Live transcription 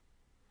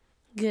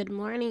Good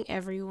morning,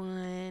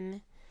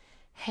 everyone.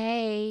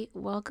 Hey,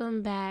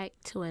 welcome back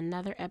to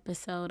another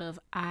episode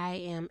of I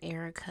Am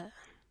Erica.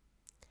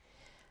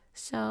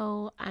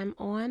 So, I'm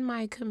on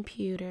my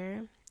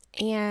computer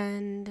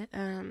and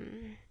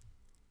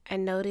I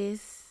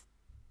noticed,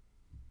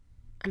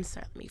 I'm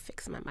sorry, let me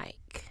fix my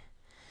mic.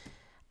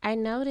 I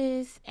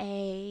noticed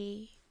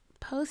a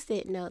post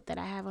it note that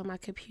I have on my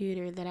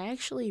computer that I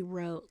actually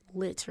wrote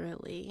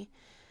literally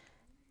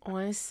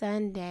on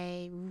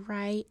Sunday,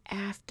 right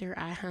after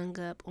I hung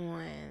up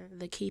on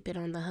the Keep It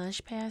on the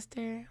Hush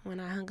pastor, when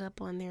I hung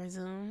up on their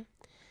Zoom,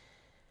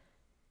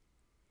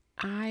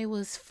 I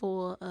was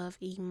full of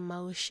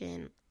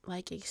emotion.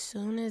 Like, as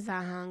soon as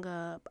I hung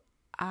up,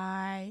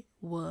 I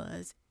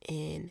was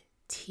in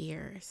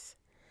tears.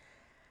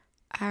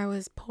 I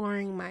was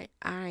pouring my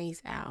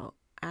eyes out.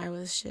 I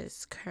was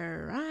just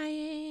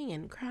crying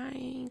and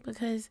crying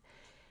because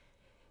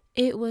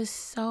it was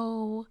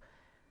so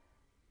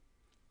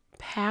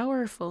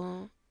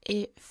powerful.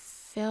 It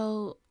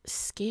felt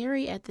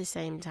scary at the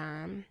same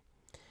time.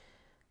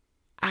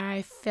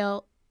 I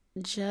felt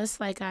just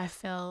like I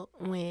felt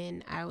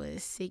when I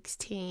was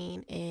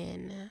 16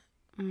 and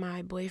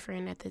my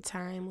boyfriend at the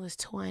time was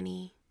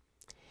 20.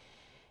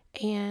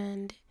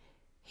 And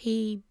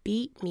he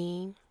beat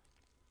me.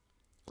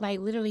 Like,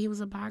 literally, he was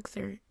a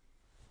boxer.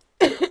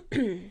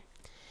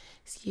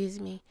 Excuse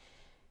me.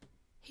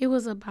 He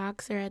was a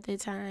boxer at the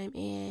time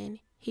and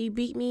he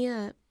beat me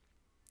up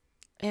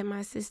at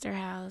my sister's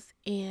house.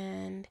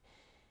 And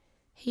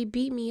he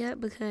beat me up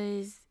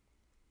because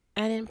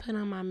I didn't put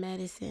on my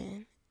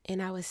medicine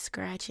and I was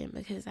scratching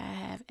because I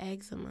have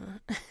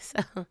eczema.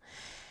 So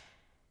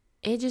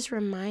it just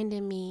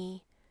reminded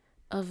me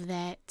of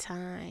that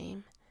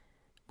time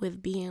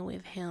with being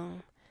with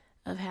him,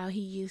 of how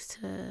he used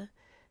to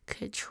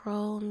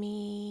control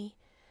me,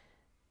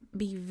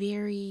 be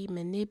very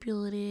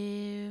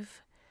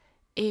manipulative.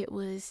 It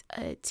was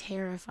a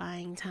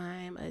terrifying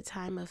time, a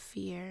time of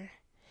fear.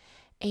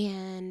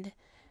 And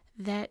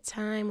that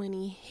time when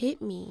he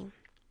hit me,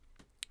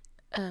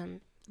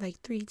 like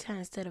 3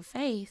 times to the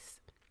face,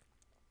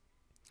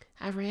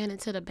 I ran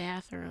into the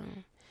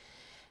bathroom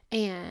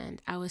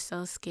and I was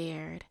so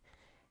scared.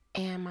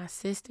 And my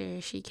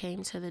sister, she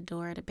came to the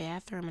door of the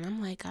bathroom and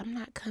I'm like, I'm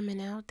not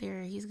coming out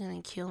there. He's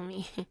going to kill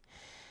me.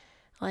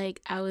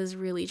 Like, I was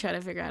really trying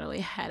to figure out a way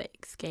how to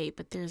escape,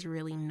 but there's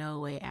really no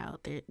way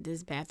out.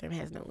 This bathroom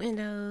has no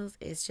windows.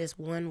 It's just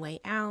one way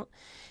out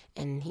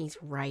and he's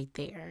right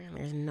there.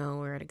 There's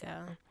nowhere to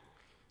go.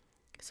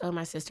 So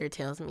my sister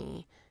tells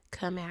me,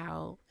 come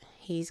out.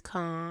 He's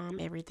calm.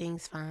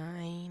 Everything's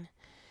fine.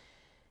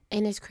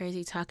 And it's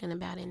crazy talking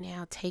about it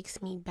now.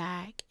 Takes me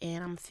back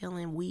and I'm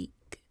feeling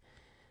weak.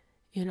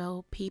 You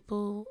know,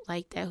 people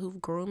like that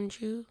who've groomed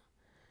you,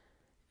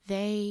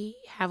 they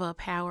have a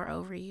power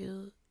over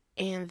you.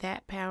 And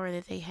that power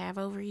that they have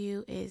over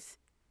you is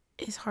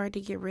hard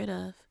to get rid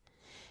of.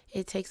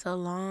 It takes a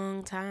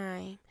long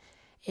time.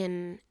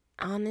 And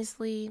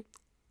honestly,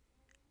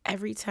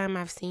 every time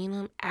I've seen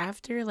them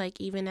after, like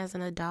even as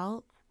an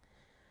adult,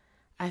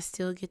 I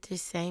still get the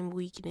same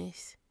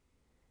weakness.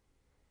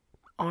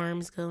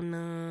 Arms go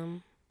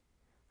numb,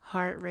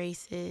 heart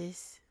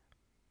races.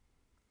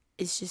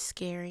 It's just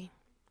scary.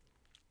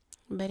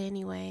 But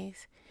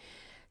anyways,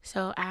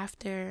 so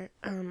after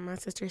my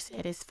sister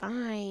said it's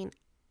fine,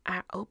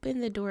 I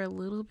opened the door a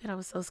little bit. I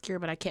was so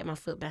scared, but I kept my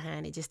foot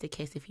behind it just in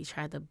case if he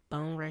tried to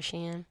bone rush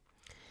in,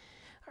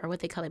 or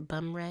what they call it,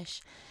 bum rush.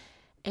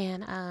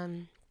 And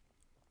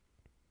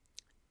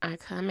I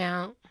come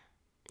out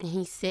and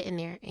he's sitting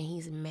there and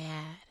he's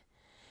mad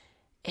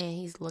and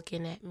he's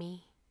looking at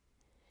me.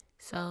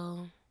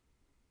 So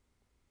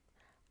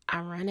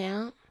I run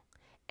out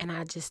and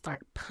I just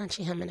start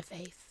punching him in the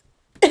face.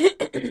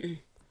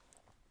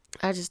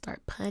 I just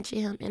start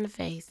punching him in the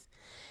face.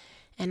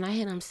 And I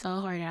hit him so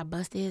hard that I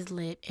busted his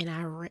lip. And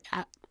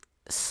I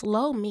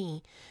slow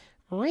me,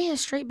 ran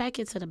straight back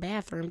into the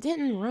bathroom.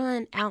 Didn't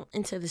run out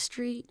into the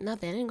street.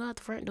 Nothing. Didn't go out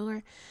the front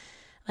door.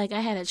 Like, I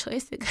had a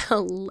choice to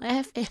go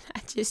left. And I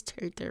just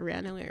turned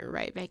around and went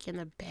right back in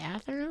the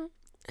bathroom.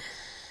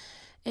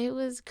 It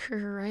was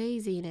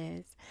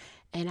craziness.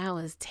 And I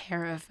was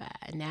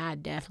terrified. Now, I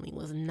definitely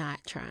was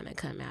not trying to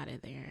come out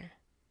of there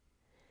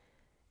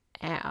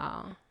at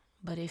all.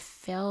 But it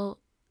felt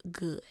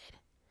good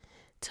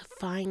to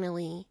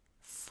finally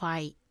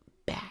fight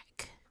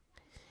back.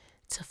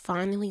 To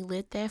finally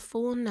let that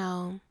fool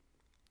know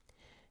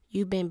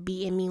you've been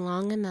beating me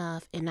long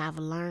enough and I've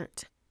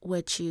learned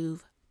what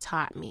you've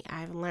taught me.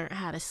 I've learned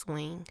how to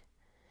swing.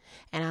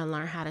 And I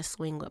learned how to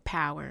swing with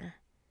power.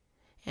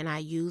 And I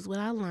used what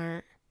I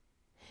learned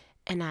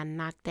and I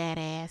knocked that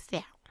ass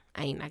out.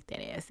 I ain't knocked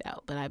that ass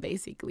out, but I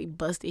basically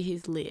busted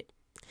his lip.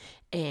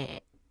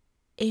 And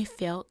it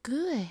felt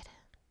good.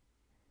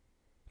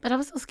 But I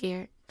was so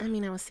scared. I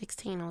mean, I was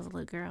 16. I was a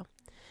little girl.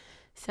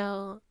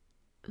 So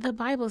the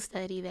Bible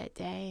study that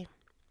day,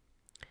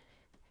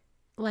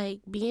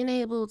 like being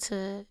able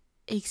to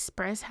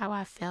express how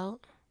I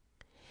felt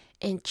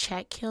and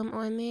check him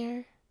on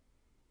there,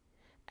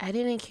 I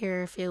didn't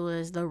care if it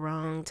was the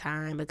wrong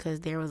time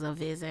because there was a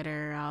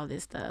visitor, all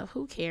this stuff.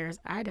 Who cares?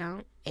 I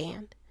don't.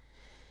 And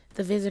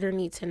the visitor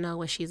needs to know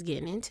what she's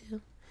getting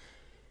into.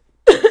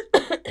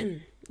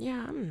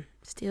 Yeah, I'm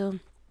still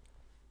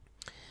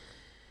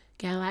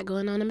got a lot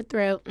going on in my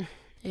throat.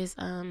 It's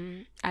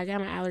I got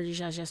my allergy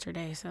shots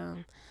yesterday, so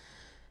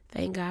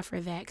thank God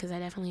for that, because I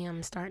definitely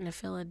am starting to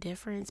feel a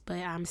difference, but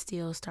I'm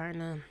still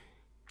starting to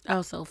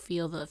also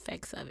feel the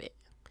effects of it.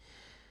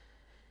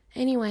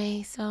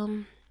 Anyway,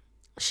 so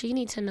she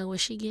needs to know what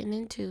she getting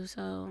into.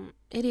 So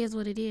it is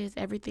what it is.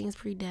 Everything's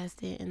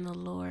predestined, and the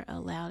Lord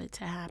allowed it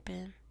to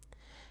happen.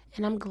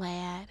 And I'm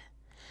glad.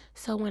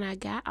 So when I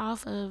got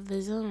off of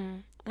the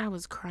Zoom, I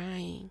was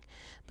crying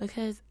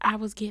because I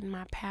was getting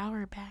my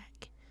power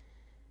back.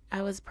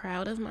 I was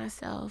proud of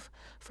myself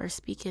for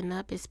speaking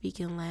up and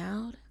speaking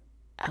loud.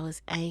 I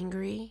was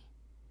angry.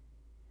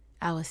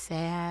 I was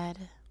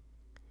sad.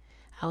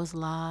 I was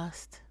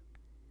lost.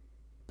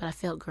 But I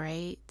felt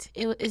great.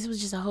 It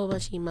was just a whole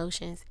bunch of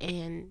emotions,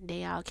 and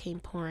they all came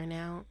pouring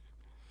out.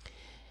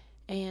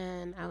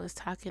 And I was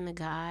talking to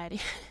God,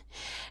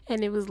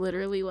 and it was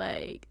literally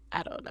like,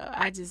 I don't know.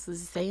 I just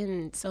was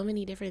saying so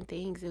many different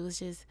things. It was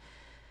just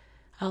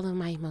all of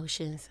my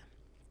emotions.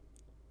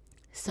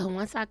 So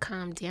once I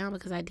calmed down,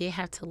 because I did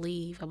have to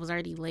leave, I was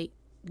already late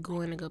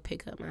going to go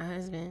pick up my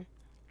husband.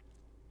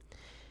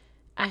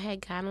 I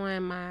had got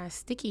on my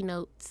sticky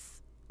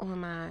notes on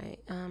my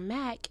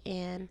Mac,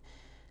 and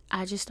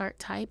I just start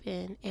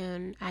typing,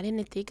 and I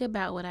didn't think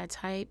about what I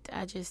typed.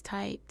 I just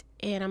typed,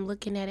 and I'm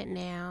looking at it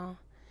now,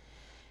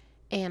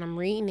 and I'm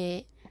reading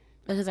it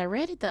because I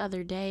read it the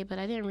other day, but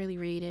I didn't really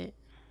read it.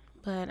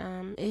 But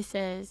it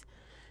says,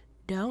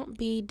 "Don't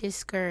be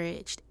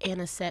discouraged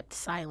and accept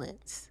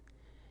silence.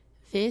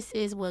 This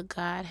is what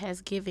God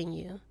has given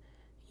you.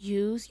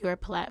 Use your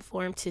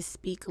platform to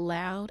speak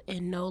loud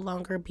and no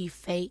longer be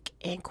fake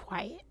and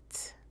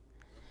quiet."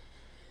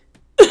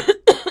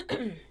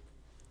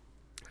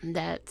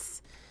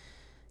 That's,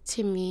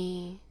 to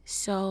me,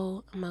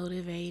 so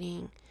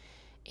motivating.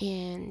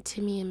 And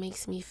to me, it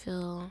makes me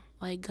feel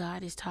like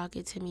God is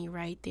talking to me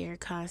right there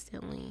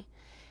constantly.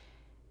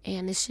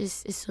 And it's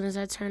just, as soon as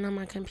I turn on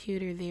my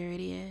computer, there it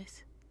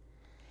is.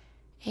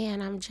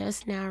 And I'm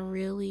just now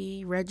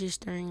really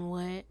registering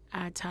what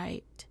I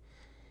typed.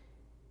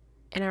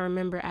 And I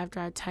remember after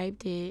I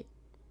typed it,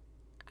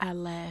 I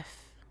left.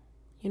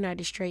 I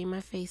just straightened my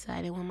face out.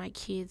 I didn't want my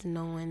kids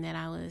knowing that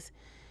I was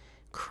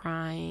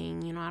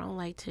crying. I don't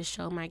like to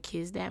show my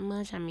kids that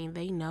much. I mean,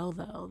 they know,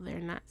 though. They're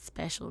not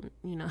special.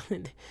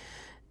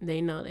 They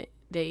know that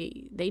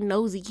they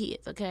nosy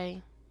kids,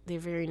 okay? They're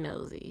very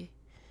nosy.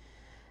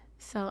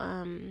 So,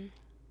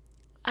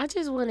 I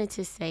just wanted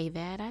to say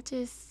that. I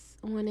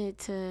just wanted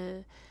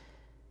to,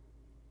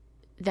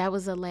 that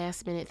was a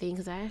last minute thing,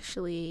 because I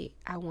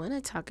want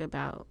to talk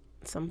about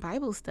some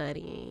Bible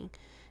studying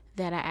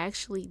that I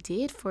actually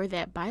did for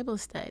that Bible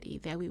study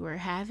that we were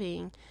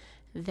having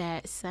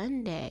that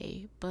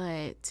Sunday,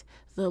 but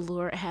the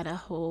Lord had a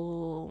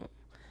whole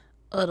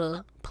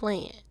other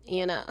plan,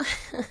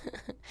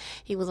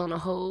 He was on a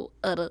whole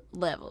other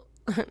level.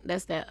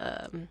 That's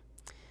that,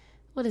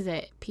 what is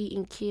that, Pete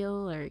and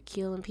Kill, or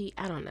Kill and Pete?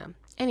 I don't know.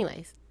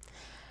 Anyways,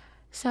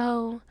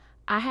 so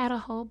I had a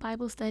whole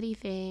Bible study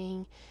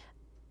thing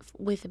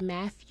with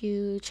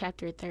Matthew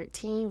chapter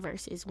 13,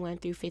 verses 1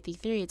 through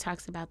 53. It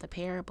talks about the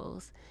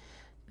parables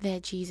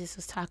that Jesus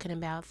was talking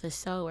about, the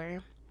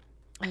sower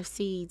of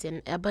seeds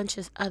and a bunch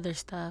of other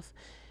stuff.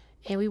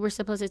 And we were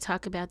supposed to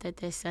talk about that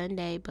this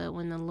Sunday, but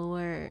when the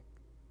Lord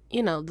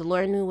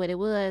knew what it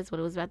was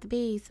about to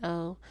be,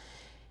 so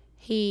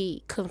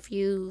he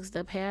confused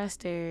the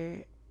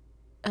pastor,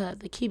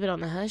 the Keep It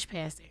on the Hush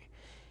pastor.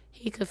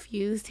 He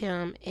confused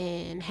him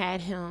and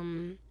had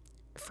him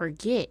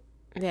forget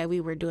that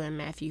we were doing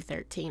Matthew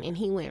 13, and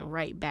he went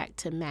right back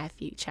to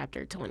Matthew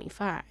chapter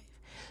 25,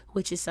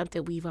 which is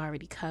something we've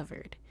already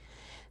covered.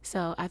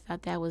 So I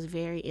thought that was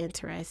very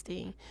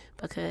interesting,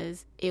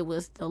 because it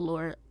was the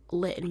Lord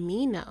letting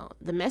me know.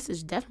 The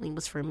message definitely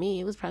was for me.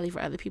 It was probably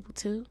for other people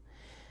too.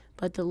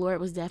 But the Lord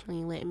was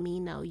definitely letting me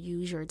know,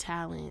 use your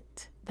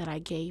talent that I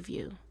gave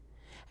you.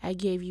 I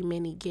gave you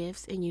many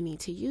gifts, and you need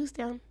to use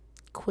them.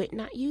 Quit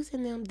not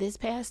using them. This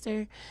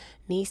pastor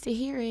needs to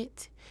hear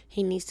it.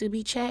 He needs to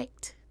be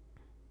checked,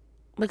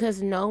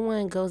 because no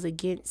one goes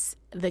against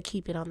the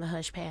Keep It on the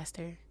Hush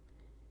pastor.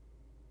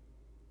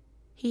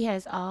 He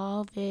has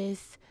all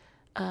this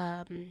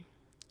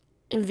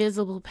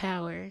invisible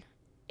power,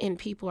 and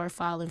people are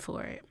falling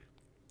for it.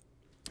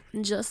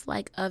 Just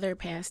like other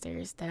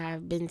pastors that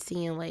I've been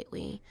seeing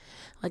lately.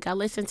 Like, I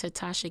listen to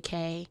Tasha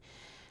K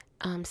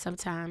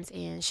sometimes,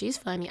 and she's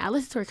funny. I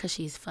listen to her because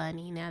she's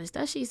funny. Now, the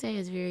stuff she says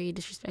is very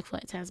disrespectful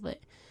at times, but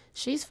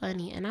she's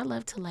funny, and I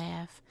love to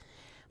laugh.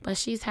 But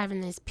she's having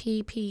this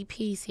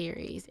PPP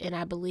series, and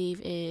I believe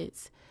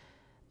it's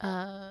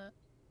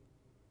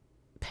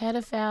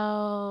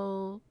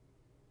pedophile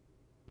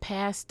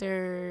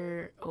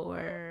pastor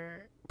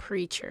or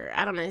preacher.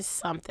 I don't know, it's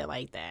something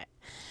like that.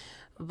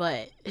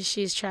 But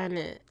she's trying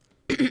to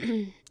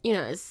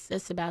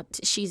it's about,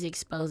 she's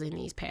exposing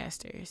these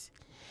pastors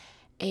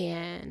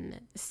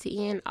and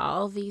seeing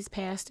all these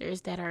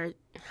pastors that are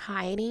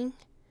hiding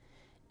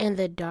in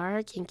the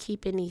dark and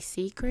keeping these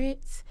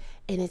secrets,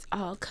 and it's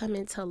all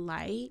coming to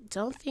light.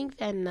 Don't think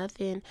that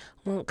nothing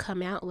won't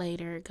come out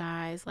later,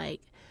 guys.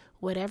 Like,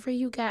 whatever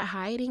you got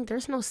hiding,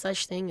 there's no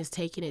such thing as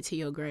taking it to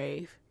your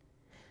grave.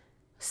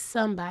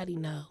 Somebody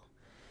know.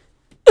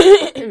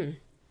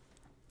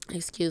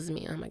 Excuse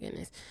me. Oh my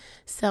goodness.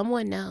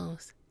 Someone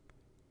knows.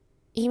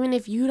 Even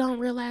if you don't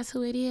realize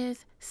who it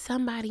is,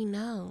 somebody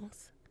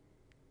knows.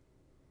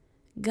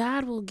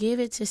 God will give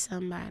it to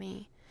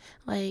somebody.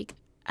 Like,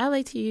 I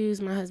like to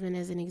use my husband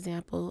as an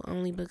example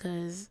only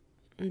because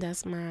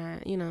that's my,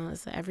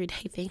 it's an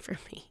everyday thing for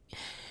me.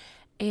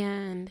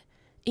 And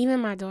even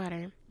my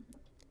daughter,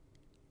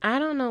 I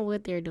don't know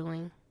what they're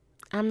doing.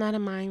 I'm not a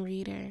mind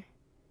reader.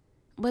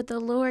 But the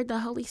Lord, the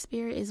Holy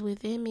Spirit is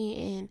within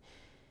me, and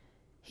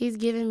He's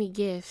giving me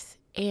gifts.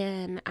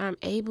 And I'm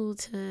able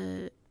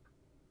to,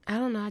 I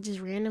don't know, I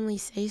just randomly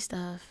say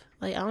stuff.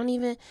 Like,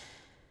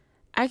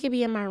 I could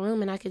be in my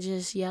room and I could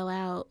just yell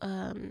out,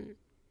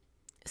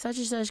 such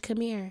and such,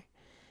 come here.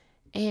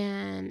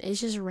 And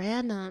it's just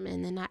random.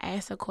 And then I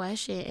ask a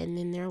question and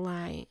then they're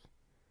like,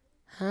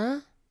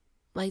 huh?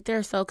 Like,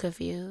 they're so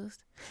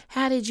confused.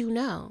 How did you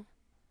know?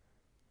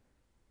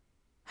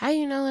 How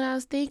you know what I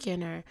was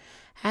thinking? Or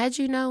how'd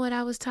you know what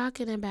I was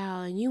talking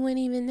about? And you weren't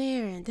even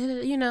there.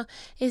 And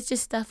it's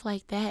just stuff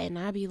like that. And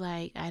I'd be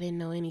like, I didn't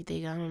know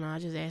anything. I don't know. I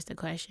just asked a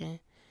question.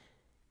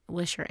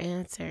 What's your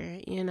answer?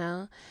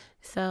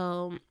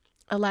 So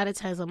a lot of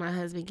times when my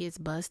husband gets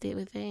busted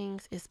with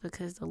things, it's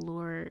because the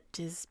Lord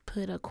just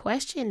put a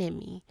question in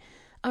me,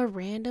 a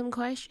random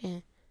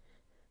question,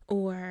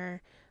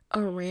 or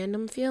a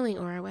random feeling,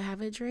 or I would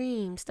have a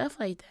dream, stuff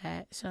like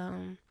that. So,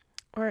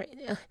 or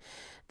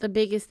the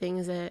biggest thing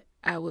is that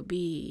I would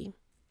dream.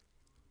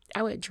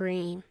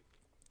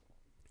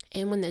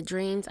 And when the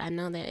dreams, I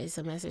know that it's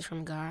a message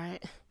from God.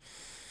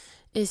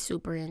 It's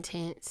super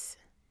intense.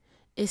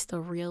 It's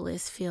the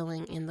realest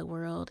feeling in the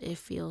world. It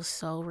feels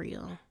so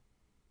real.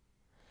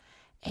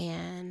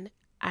 And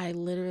I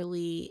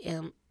literally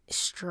am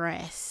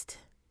stressed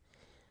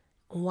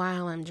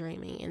while I'm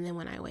dreaming. And then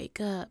when I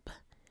wake up,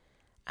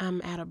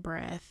 I'm out of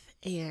breath.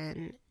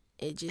 And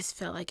it just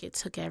felt like it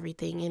took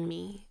everything in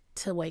me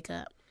to wake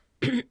up.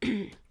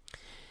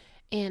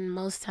 And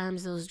most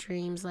times those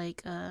dreams,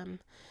 like,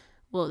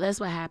 that's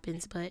what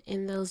happens. But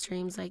in those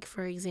dreams, like,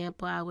 for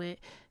example, I would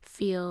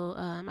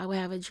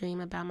have a dream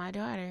about my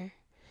daughter.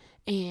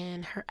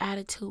 And her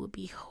attitude would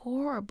be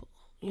horrible.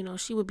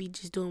 She would be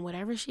just doing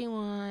whatever she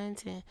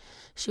wants, and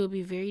she would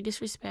be very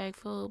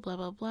disrespectful, blah,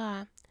 blah,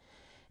 blah.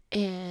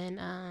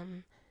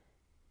 And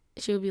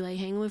she would be like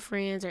hanging with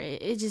friends, or and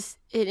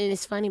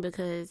it's funny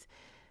because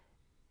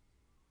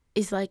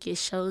it's like it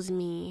shows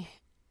me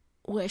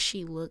what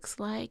she looks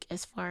like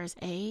as far as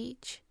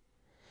age.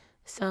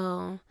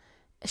 So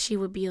she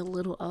would be a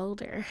little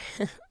older,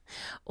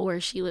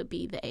 or she would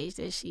be the age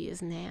that she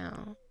is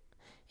now.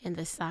 And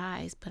the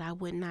size, but I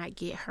would not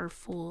get her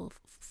full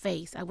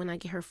face. I would not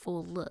get her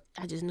full look.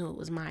 I just knew it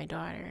was my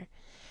daughter.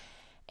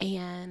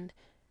 And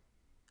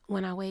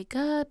when I wake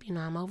up,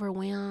 I'm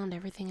overwhelmed.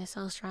 Everything is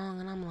so strong.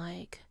 And I'm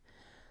like,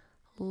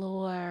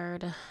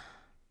 Lord,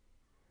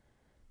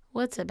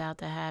 what's about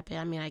to happen?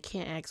 I mean, I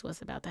can't ask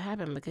what's about to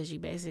happen because you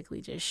basically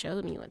just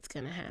showed me what's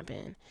going to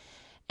happen.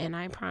 And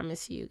I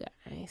promise you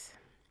guys,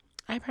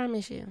 I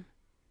promise you,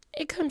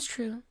 it comes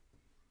true.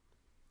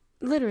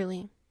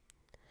 Literally.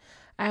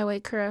 I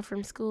wake her up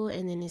from school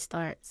and then it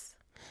starts.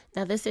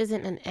 Now, this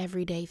isn't an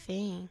everyday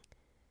thing,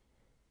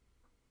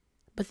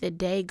 but the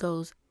day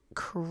goes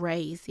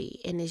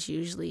crazy, and it's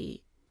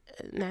usually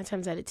 9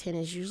 times out of 10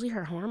 is usually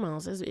her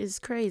hormones. It's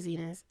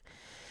craziness.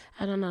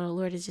 I don't know. The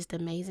Lord is just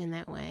amazing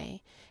that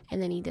way.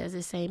 And then He does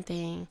the same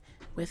thing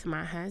with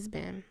my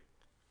husband.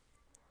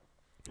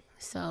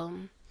 So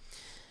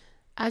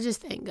I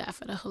just thank God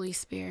for the Holy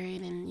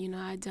Spirit, and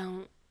I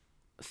don't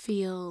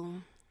feel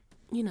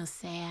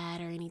sad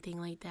or anything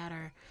like that,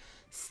 or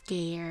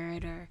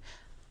scared or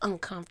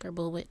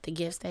uncomfortable with the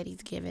gifts that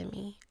He's given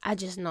me. I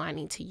just know I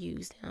need to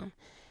use them.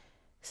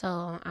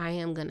 So I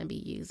am going to be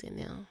using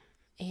them.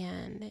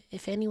 And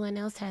if anyone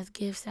else has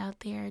gifts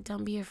out there,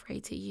 don't be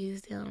afraid to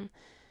use them.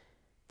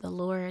 The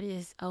Lord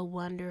is a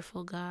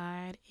wonderful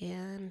God,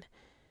 and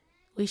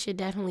we should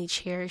definitely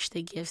cherish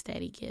the gifts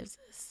that He gives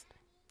us.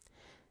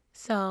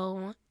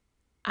 So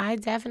I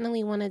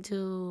definitely want to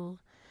do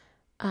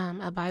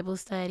a Bible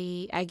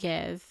study. I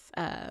guess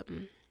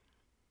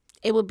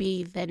it will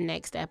be the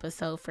next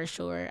episode for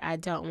sure. I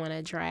don't want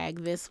to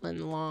drag this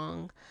one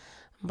long,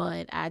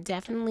 but I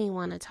definitely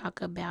want to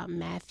talk about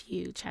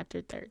Matthew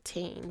chapter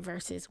 13,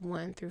 verses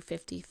 1 through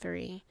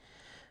 53,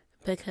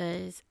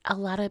 because a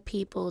lot of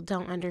people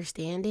don't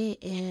understand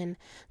it, and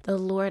the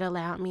Lord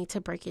allowed me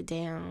to break it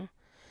down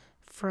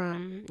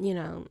from,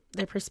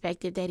 the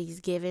perspective that He's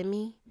given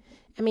me.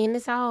 I mean,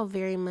 it's all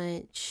very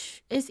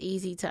much, it's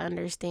easy to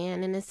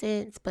understand in a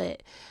sense,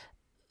 but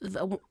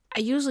I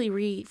usually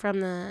read from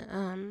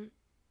the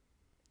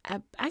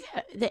I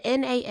got the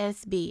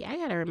NASB. I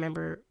gotta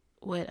remember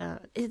what I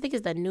think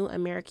it's the New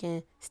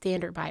American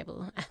Standard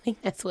Bible. I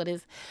think that's what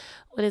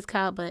it's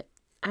called, but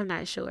I'm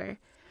not sure.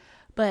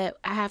 But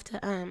I have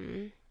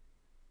to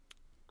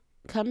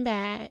come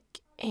back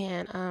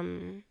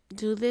and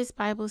do this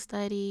Bible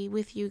study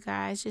with you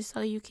guys just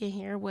so you can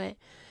hear what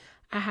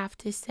I have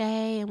to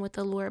say and what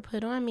the Lord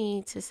put on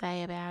me to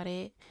say about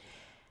it.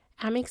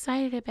 I'm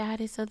excited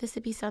about it. So this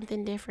would be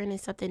something different and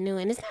something new.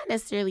 And it's not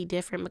necessarily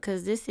different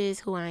because this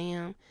is who I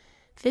am.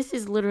 This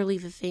is literally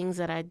the things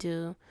that I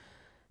do.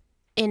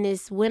 And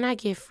it's when I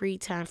get free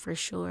time for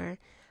sure.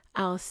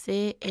 I'll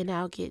sit and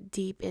I'll get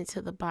deep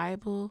into the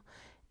Bible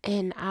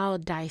and I'll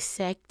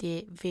dissect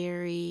it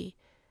very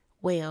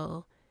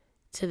well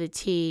to the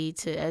T.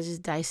 I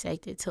just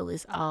dissect it till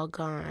it's all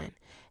gone.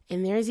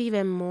 And there's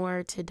even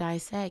more to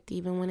dissect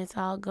even when it's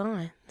all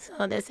gone.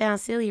 So that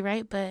sounds silly,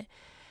 right? But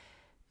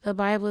the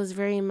Bible is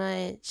very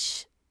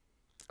much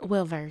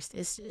well versed.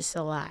 It's just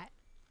a lot.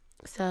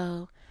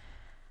 So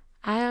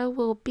I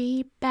will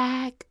be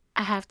back.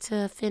 I have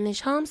to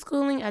finish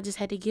homeschooling. I just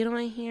had to get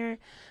on here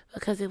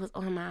because it was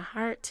on my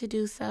heart to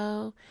do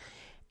so.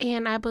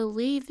 And I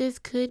believe this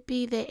could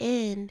be the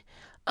end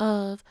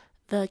of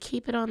the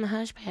Keep It on the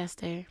Hush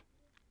Pastor.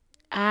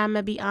 I'm going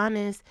to be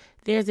honest,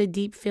 there's a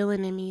deep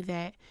feeling in me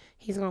that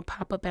he's going to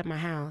pop up at my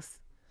house.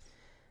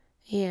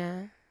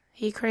 Yeah,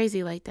 he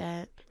crazy like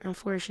that,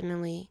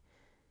 unfortunately.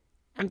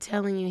 I'm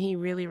telling you, he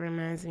really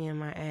reminds me of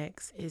my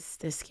ex. It's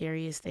the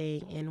scariest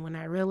thing. And when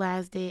I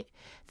realized it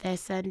that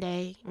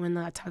Sunday, when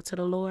I talked to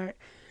the Lord,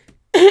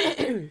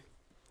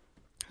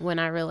 when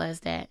I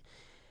realized that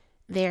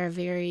they're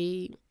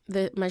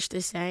much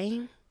the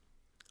same,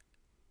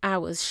 I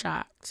was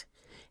shocked.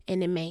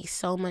 And it made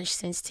so much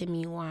sense to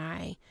me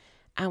why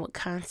I would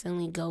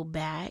constantly go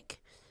back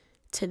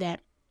to that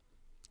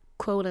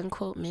quote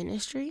unquote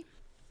ministry.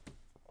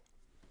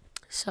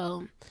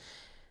 So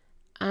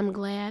I'm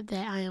glad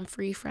that I am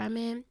free from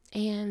it,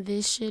 and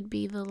this should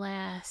be the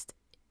last.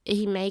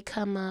 He may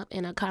come up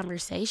in a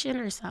conversation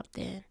or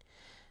something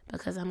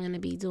because I'm going to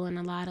be doing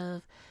a lot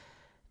of,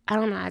 I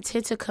don't know, I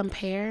tend to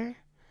compare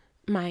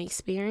my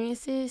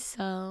experiences,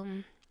 so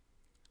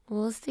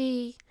we'll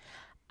see.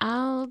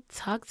 I'll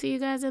talk to you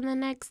guys in the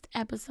next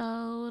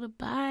episode.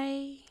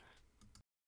 Bye.